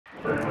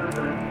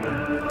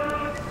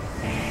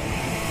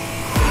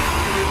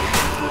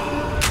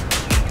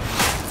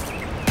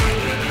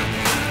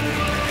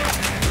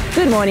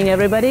Good morning,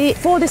 everybody.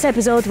 For this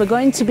episode, we're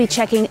going to be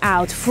checking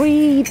out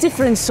 3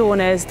 different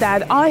saunas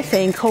that I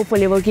think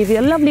hopefully will give you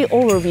a lovely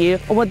overview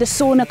of what the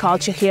sauna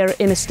culture here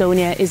in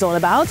Estonia is all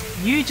about.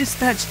 You just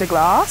touched the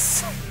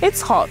glass.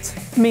 It's hot.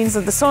 Means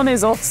that the sauna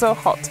is also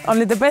hot.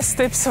 Only the best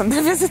tips on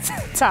the Visit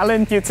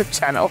Tallinn YouTube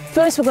channel.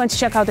 First, we're going to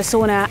check out the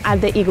sauna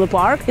at the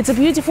Iglupark. It's a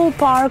beautiful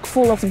park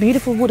full of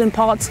beautiful wooden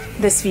pots.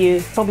 This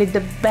view, probably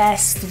the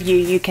best view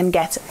you can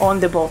get on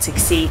the Baltic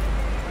Sea.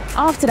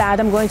 After that,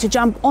 I'm going to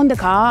jump on the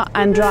car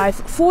and drive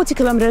 40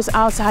 kilometers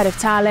outside of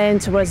Tallinn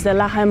towards the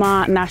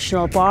Laheranna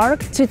National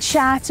Park to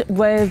chat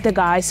with the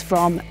guys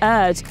from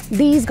Erd.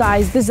 These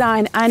guys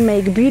design and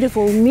make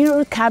beautiful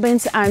mirror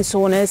cabins and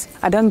saunas.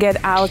 I don't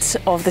get out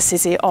of the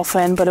city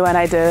often, but when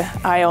I do,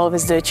 I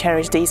always do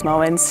cherish these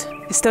moments.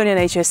 Estonian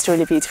nature is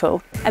truly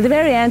beautiful. At the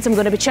very end, I'm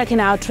going to be checking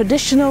out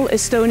traditional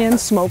Estonian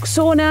smoke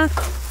sauna.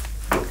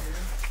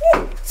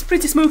 It's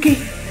pretty smoky.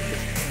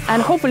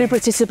 And hopefully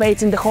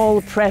participate in the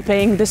whole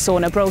prepping the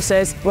sauna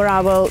process, where I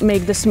will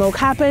make the smoke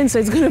happen, so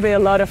it's going to be a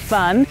lot of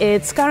fun.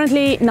 It's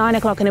currently 9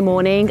 o'clock in the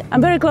morning.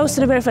 I'm very close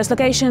to the very first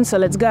location, so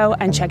let's go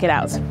and check it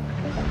out.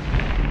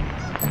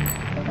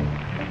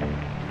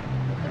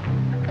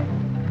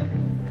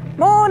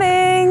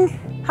 Morning!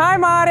 Hi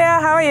Maria,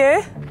 how are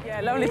you?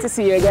 Yeah, lovely to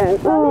see you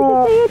again.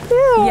 Lovely to see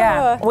you too!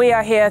 Yeah, we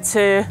are here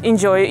to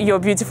enjoy your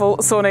beautiful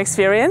sauna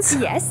experience.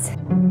 Yes.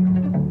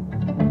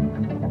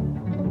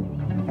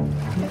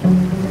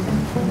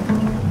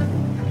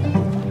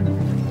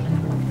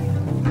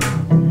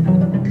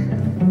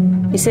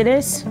 You see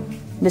this?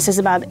 This is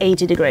about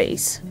 80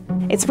 degrees.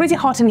 It's pretty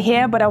hot in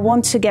here, but I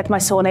want to get my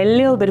sauna a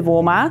little bit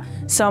warmer,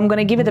 so I'm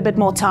gonna give it a bit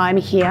more time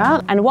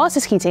here. And whilst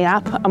it's heating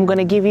up, I'm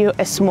gonna give you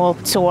a small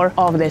tour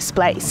of this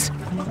place.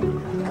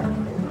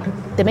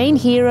 The main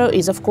hero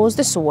is, of course,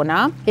 the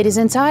sauna. It is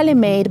entirely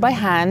made by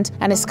hand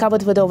and is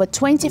covered with over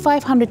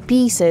 2,500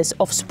 pieces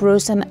of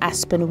spruce and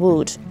aspen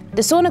wood.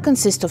 The sauna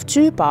consists of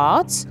 2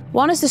 parts.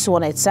 One is the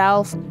sauna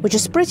itself, which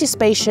is pretty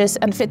spacious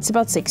and fits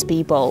about 6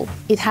 people.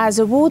 It has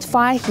a wood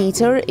fire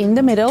heater in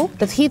the middle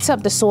that heats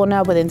up the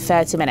sauna within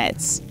 30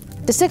 minutes.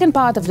 The second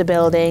part of the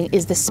building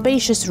is the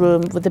spacious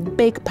room with a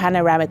big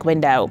panoramic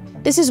window.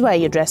 This is where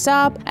you dress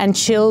up and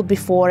chill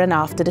before and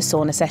after the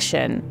sauna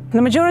session.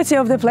 The majority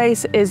of the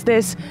place is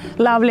this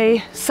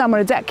lovely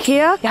summer deck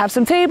here. You have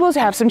some tables,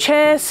 you have some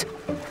chairs.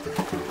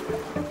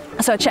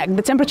 So check,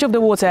 the temperature of the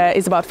water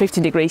is about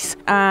 50 degrees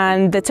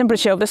and the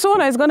temperature of the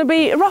sauna is going to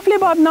be roughly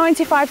about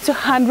 95 to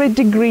 100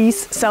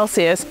 degrees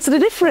Celsius. So the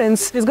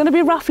difference is going to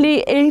be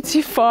roughly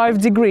 85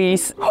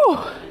 degrees. Whew.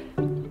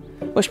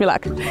 Wish me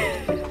luck.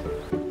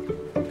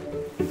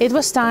 It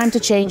was time to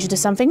change to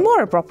something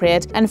more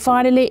appropriate and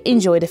finally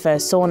enjoy the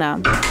first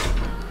sauna.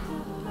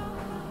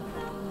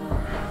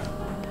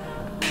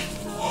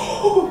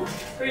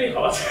 Really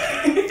hot.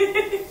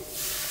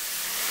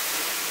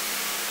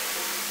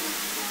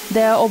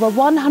 There are over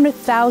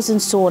 100,000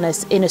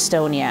 saunas in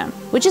Estonia,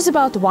 which is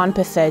about 1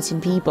 per 13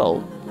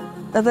 people.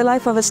 The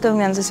life of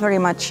Estonians is very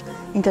much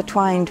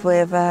intertwined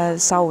with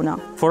sauna.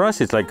 For us,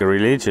 it's like a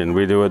religion.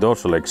 We do it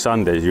also like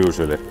Sundays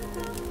usually.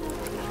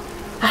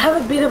 I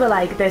have a bit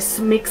of this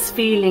mixed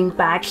feeling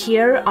back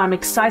here. I'm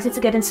excited to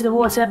get into the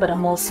water, but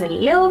I'm also a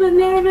little bit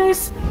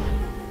nervous.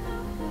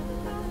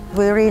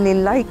 We really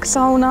like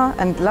sauna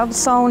and love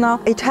sauna.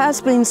 It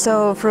has been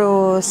so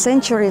through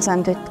centuries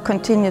and it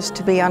continues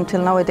to be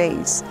until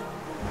nowadays.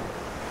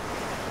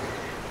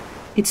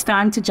 It's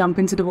time to jump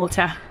into the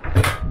water.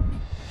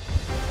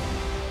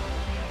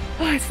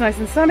 Oh, it's nice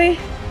and sunny,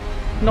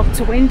 not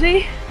too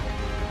windy.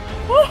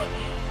 Oh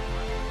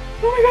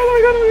my god, oh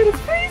my god, oh my god,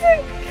 it's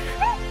freezing!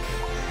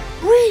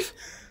 Breathe!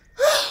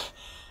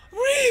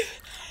 Breathe!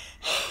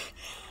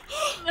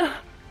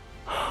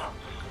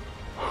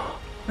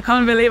 I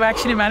can't believe I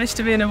actually managed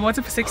to be in the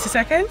water for 60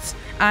 seconds.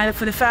 And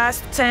for the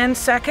first 10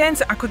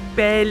 seconds, I could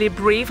barely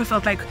breathe. I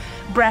felt like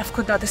breath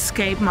could not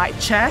escape my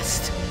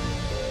chest.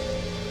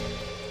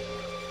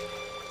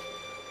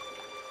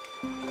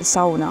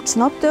 Sauna. It's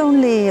not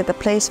only the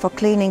place for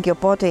cleaning your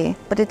body,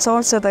 but it's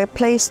also the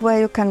place where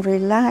you can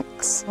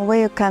relax,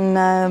 where you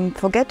can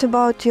forget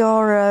about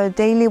your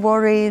daily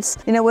worries.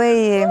 In a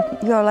way,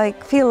 you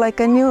feel like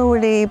a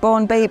newly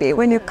born baby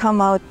when you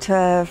come out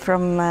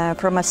from a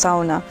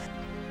sauna.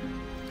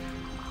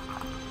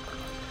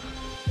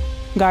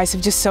 Guys,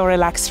 I'm just so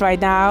relaxed right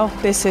now.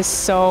 This is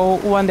so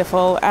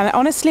wonderful. And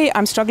honestly,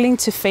 I'm struggling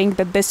to think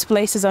that this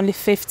place is only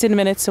 15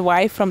 minutes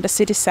away from the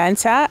city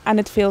center and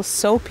it feels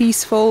so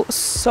peaceful,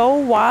 so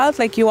wild,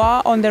 like you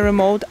are on the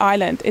remote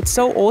island. It's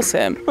so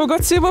awesome. We've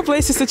got 2 more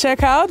places to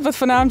check out, but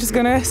for now I'm just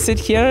gonna sit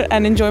here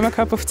and enjoy my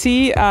cup of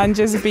tea and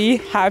just be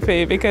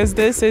happy because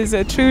this is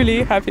a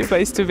truly happy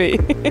place to be.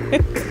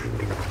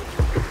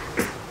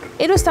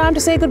 It was time to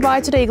say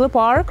goodbye to the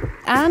Iglupark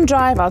and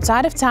drive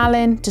outside of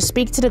Tallinn to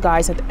speak to the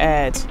guys at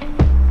Erd.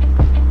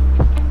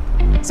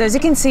 So as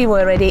you can see, we're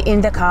already in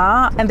the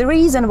car, and the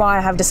reason why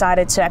I have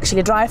decided to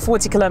actually drive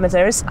 40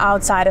 kilometers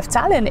outside of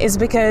Tallinn is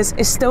because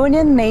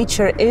Estonian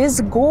nature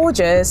is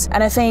gorgeous,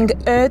 and I think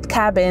earth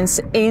cabins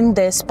in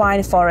this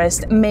pine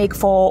forest make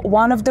for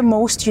one of the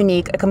most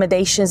unique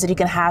accommodations that you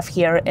can have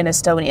here in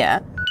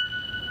Estonia.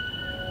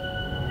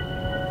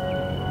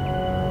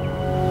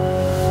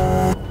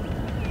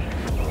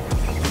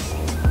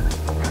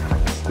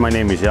 My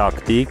name is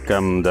Jaak Tiik.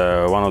 I'm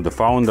one of the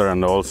founder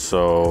and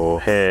also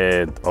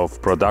head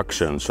of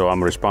production. So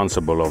I'm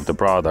responsible of the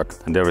product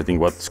and everything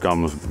what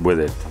comes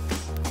with it.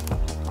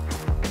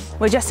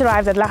 We just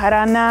arrived at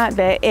Laheranna,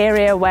 the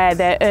area where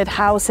the earth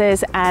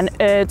houses and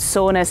earth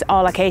saunas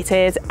are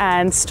located,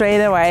 and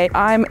straight away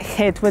I'm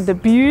hit with the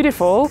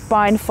beautiful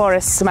pine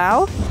forest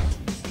smell.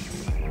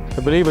 I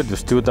believe it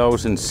was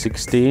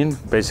 2016.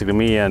 Basically,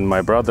 me and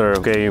my brother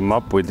came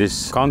up with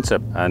this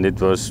concept, and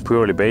it was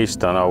purely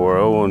based on our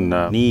own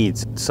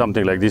needs.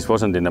 Something like this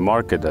wasn't in the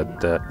market,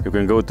 that you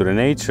can go to the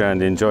nature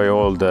and enjoy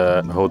all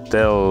the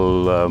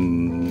hotel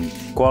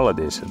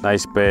qualities.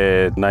 Nice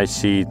bed, nice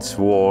sheets,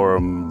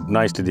 warm,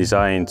 nicely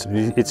designed.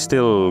 It's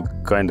still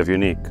kind of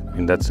unique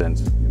in that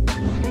sense.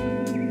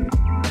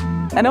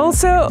 And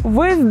also,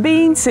 we've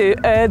been to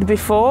Earth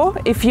before.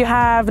 If you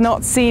have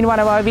not seen one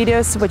of our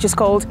videos, which is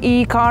called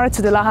E-Car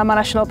to the Laheranna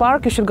National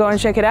Park, you should go and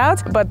check it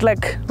out. But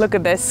look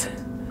at this.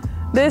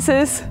 This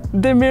is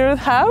the mirrored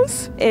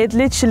house. It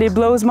literally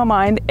blows my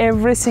mind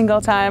every single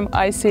time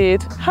I see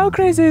it. How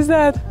crazy is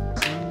that?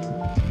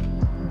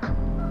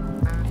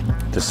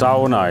 The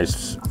sauna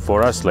is,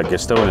 for us, like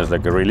Estonians,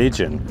 like a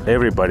religion.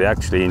 Everybody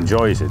actually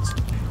enjoys it.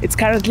 It's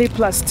currently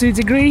 +2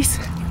 degrees.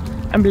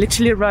 I'm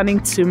literally running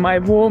to my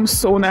warm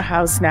sauna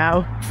house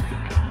now.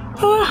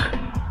 Oh,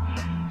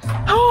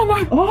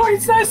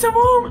 it's nice and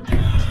warm.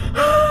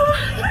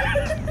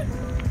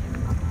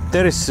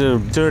 There is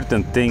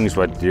certain things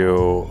what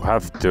you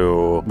have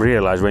to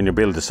realize when you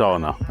build a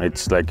sauna.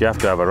 It's like you have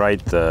to have a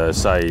right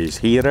size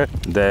heater.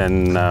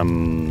 Then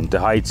the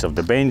heights of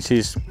the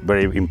benches,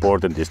 very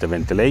important is the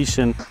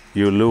ventilation.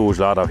 You lose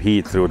a lot of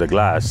heat through the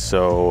glass,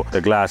 so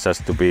the glass has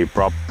to be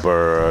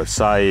proper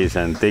size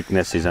and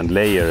thicknesses and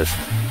layers.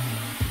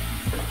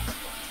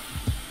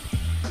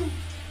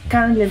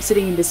 Currently I'm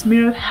sitting in this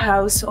mirrored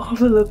house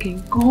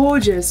overlooking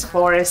gorgeous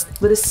forest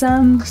with the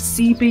sun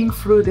seeping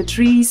through the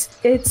trees.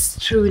 It's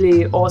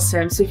truly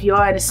awesome. So if you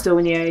are in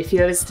Estonia, if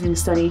you're visiting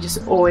Estonia, you just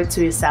owe it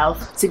to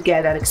yourself to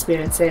get that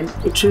experience in.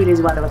 It truly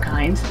is one of a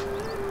kind.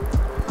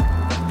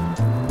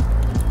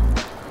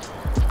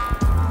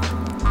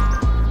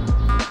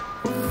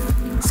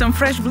 Some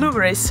fresh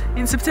blueberries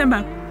in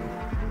September.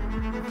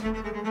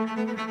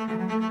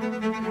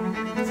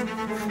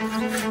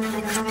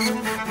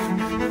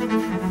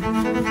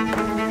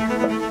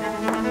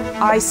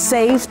 I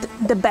saved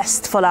the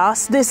best for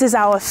last. This is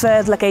our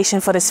third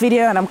location for this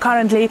video, and I'm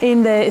currently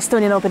in the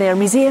Estonian Open Air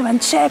Museum,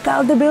 and check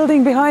out the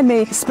building behind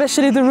me,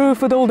 especially the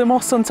roof with all the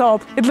moss on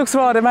top. It looks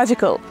rather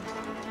magical.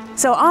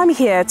 So I'm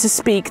here to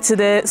speak to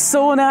the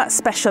sauna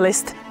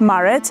specialist,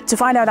 Maret, to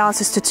find out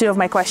answers to two of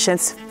my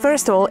questions.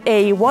 First of all,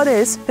 A, what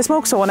is a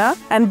smoke sauna?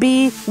 And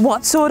B,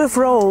 what sort of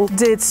role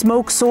did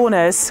smoke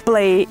saunas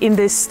play in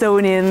the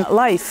Estonian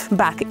life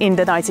back in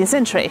the 19th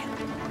century?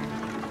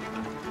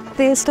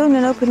 The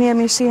Estonian Open Air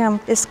Museum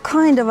is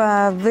kind of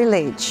a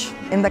village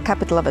in the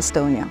capital of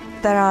Estonia.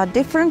 There are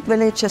different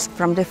villages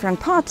from different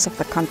parts of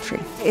the country.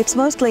 It's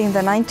mostly in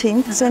the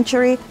 19th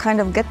century, kind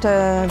of get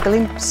a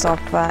glimpse of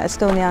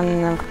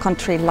Estonian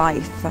country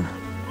life.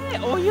 Hey,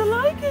 oh, you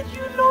like it,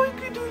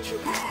 don't you?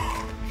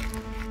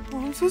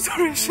 Oh, I'm so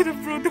sorry, I should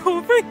have brought the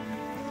whole thing.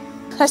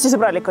 Hästi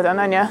sõbralikud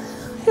on ju?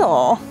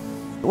 Joo.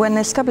 When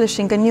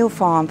establishing a new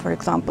farm, for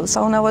example,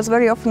 sauna was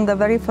very often the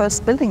very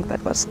first building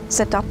that was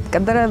set up.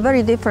 There are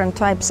very different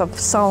types of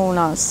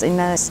saunas in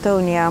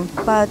Estonia,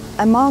 but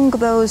among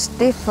those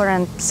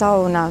different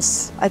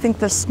saunas, I think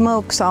the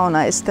smoke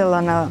sauna is still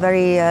on a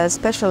very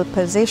special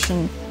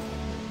position.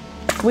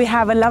 We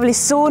have a lovely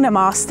sauna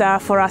master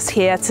for us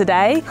here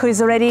today, who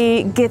is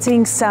already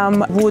getting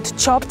some wood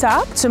chopped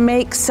up to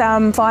make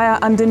some fire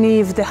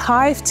underneath the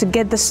hive to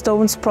get the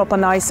stones proper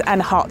nice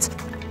and hot.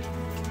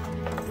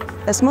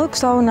 A smoke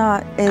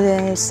sauna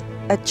is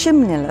a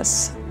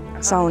chimneyless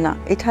sauna.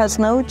 It has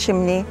no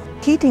chimney.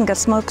 Heating a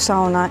smoke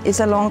sauna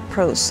is a long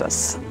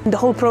process. The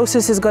whole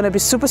process is going to be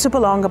super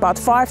long, about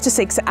 5 to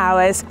 6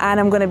 hours, and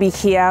I'm going to be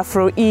here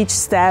through each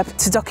step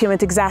to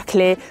document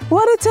exactly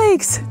what it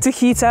takes to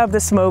heat up the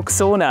smoke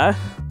sauna.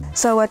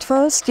 So at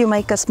first you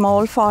make a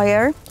small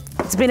fire.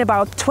 It's been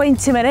about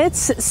 20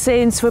 minutes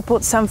since we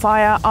put some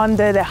fire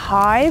under the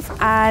hive,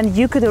 and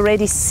you could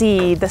already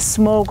see the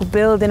smoke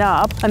building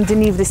up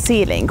underneath the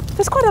ceiling.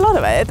 There's quite a lot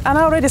of it, and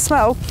I already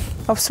smell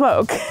of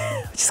smoke,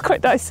 which is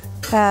quite nice.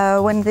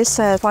 When this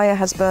fire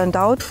has burned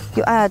out,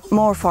 you add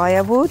more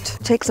firewood.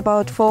 It takes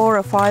about 4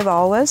 or 5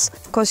 hours,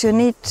 because you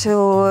need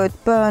to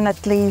burn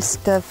at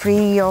least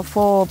 3 or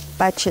 4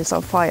 batches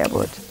of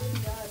firewood.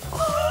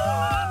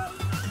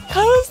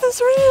 How is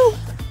this real?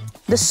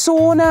 The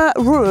sauna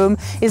room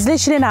is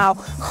literally now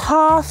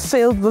half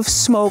filled with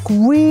smoke,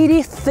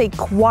 really thick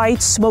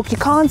white smoke. You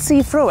can't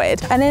see through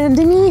it. And then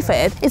underneath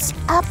it, it's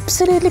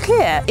absolutely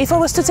clear. If I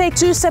was to take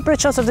two separate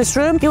shots of this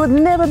room, you would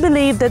never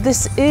believe that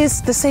this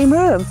is the same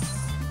room.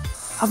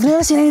 I've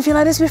never seen anything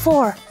like this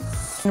before.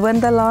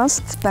 When the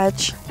last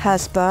batch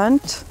has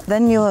burnt,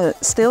 then you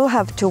still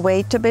have to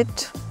wait a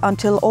bit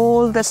until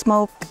all the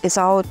smoke is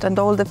out and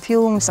all the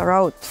fumes are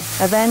out.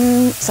 And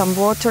then some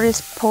water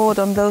is poured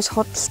on those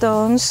hot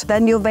stones.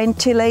 Then you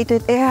ventilate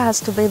it. Air has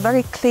to be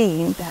very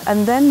clean.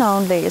 And then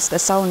only is the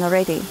sauna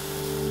ready.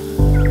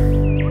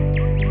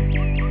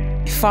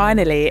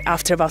 Finally,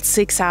 after about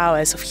 6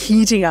 hours of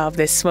heating up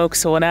this smoke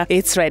sauna,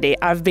 it's ready.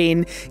 I've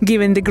been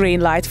given the green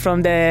light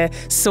from the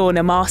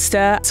sauna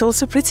master. It's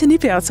also pretty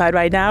nippy outside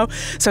right now,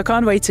 so I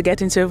can't wait to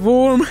get into a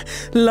warm,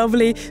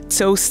 lovely,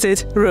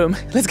 toasted room.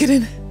 Let's get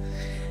in.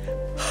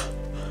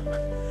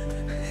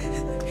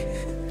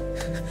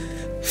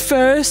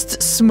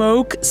 First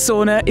smoke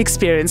sauna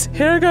experience.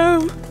 Here I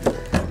go.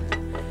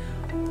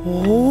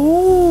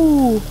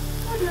 Oh.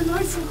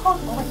 Nice and hot.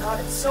 Oh my god,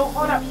 it's so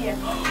hot up here.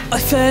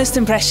 First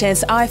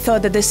impressions, I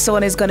thought that this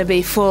sauna is going to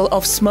be full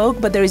of smoke,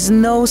 but there is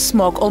no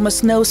smoke,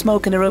 almost no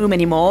smoke in the room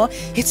anymore.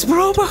 It's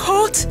proper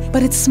hot,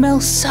 but it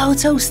smells so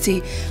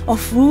toasty.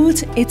 Of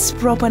wood, it's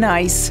proper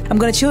nice. I'm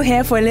going to chill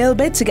here for a little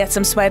bit to get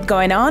some sweat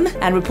going on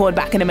and report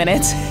back in a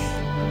minute.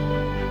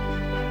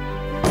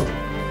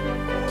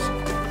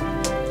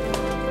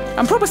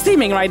 I'm proper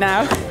steaming right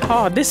now.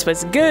 Oh, this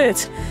was good.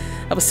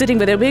 I was sitting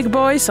with the big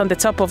boys on the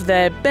top of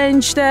the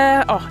bench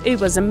there. Oh, it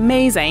was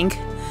amazing.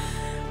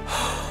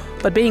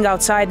 But being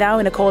outside now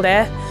in the cold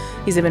air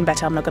is even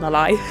better, I'm not gonna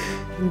lie.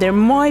 There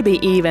might be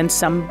even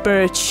some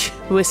birch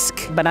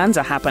whisk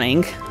bonanza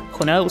happening.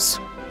 Who knows?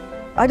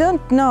 I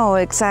don't know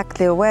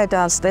exactly where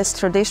does this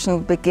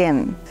tradition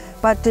begin,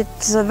 but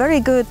it's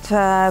very good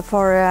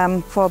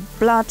for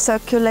blood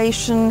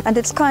circulation, and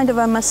it's kind of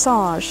a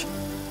massage.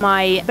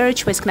 My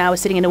birch whisk now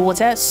is sitting in the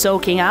water,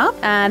 soaking up,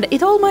 and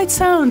it all might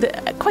sound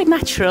quite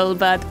natural,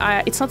 but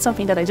it's not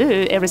something that I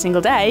do every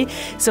single day.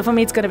 So for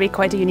me, it's going to be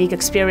quite a unique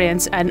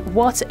experience, and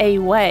what a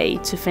way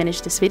to finish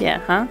this video,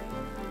 huh?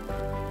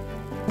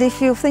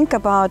 If you think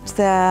about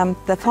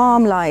the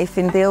farm life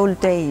in the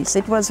old days,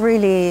 it was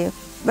really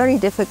very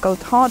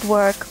difficult, hard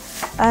work.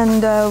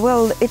 And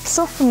well, it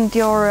softened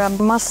your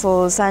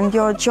muscles and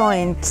your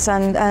joints,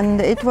 and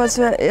it was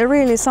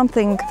really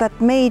something that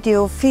made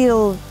you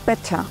feel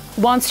better.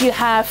 Once you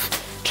have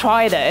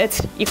tried it,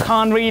 you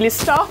can't really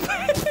stop.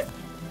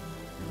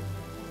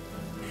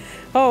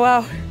 Oh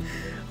wow,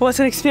 what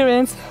an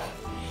experience.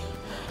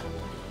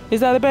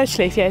 Is that a birch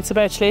leaf? Yeah, it's a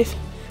birch leaf.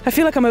 I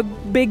feel like I'm a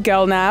big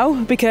girl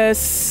now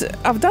because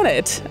I've done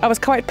it. I was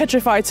quite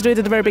petrified to do it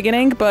at the very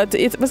beginning, but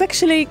it was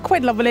actually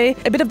quite lovely.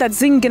 A bit of that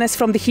zinginess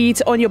from the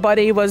heat on your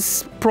body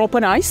was proper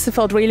nice. It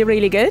felt really,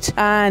 really good.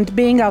 And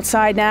being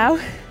outside now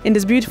in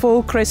this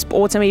beautiful, crisp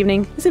autumn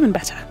evening is even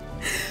better.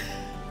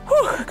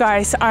 Whew,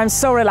 guys, I'm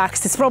so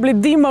relaxed. It's probably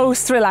the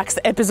most relaxed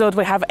episode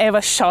we have ever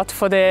shot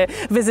for the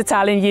Visit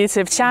Tallinn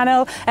YouTube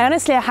channel. And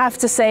honestly, I have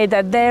to say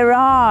that there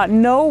are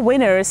no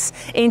winners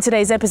in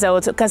today's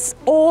episode because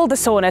all the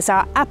saunas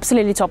are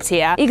absolutely top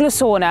tier. Igloo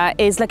Sauna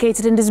is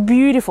located in this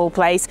beautiful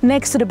place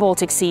next to the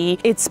Baltic Sea.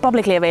 It's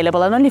publicly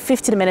available and only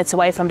 15 minutes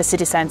away from the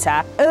city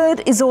centre.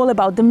 Earth is all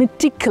about the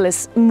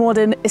meticulous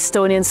modern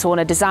Estonian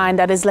sauna design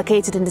that is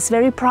located in this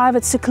very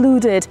private,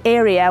 secluded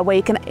area where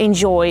you can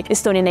enjoy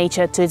Estonian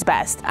nature to its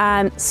best.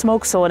 And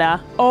smoke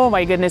sauna, oh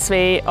my goodness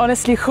me,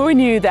 honestly, who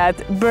knew that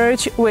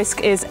birch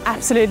whisk is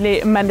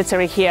absolutely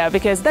mandatory here,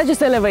 because that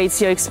just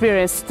elevates your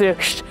experience to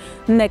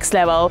next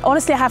level.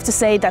 Honestly, I have to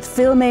say that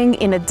filming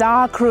in a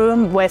dark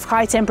room with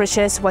high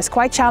temperatures was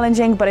quite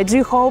challenging, but I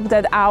do hope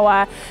that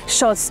our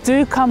shots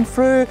do come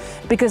through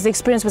because the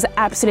experience was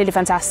absolutely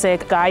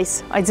fantastic.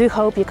 Guys, I do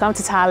hope you come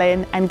to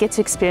Tallinn and get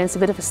to experience a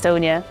bit of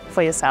Estonia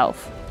for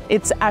yourself.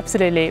 It's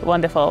absolutely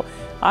wonderful.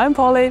 I'm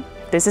Polly,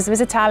 this is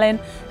Visit Tallinn,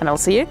 and I'll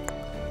see you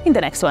in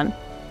the next one.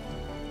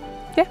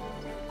 Yeah,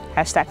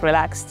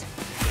 #relaxed.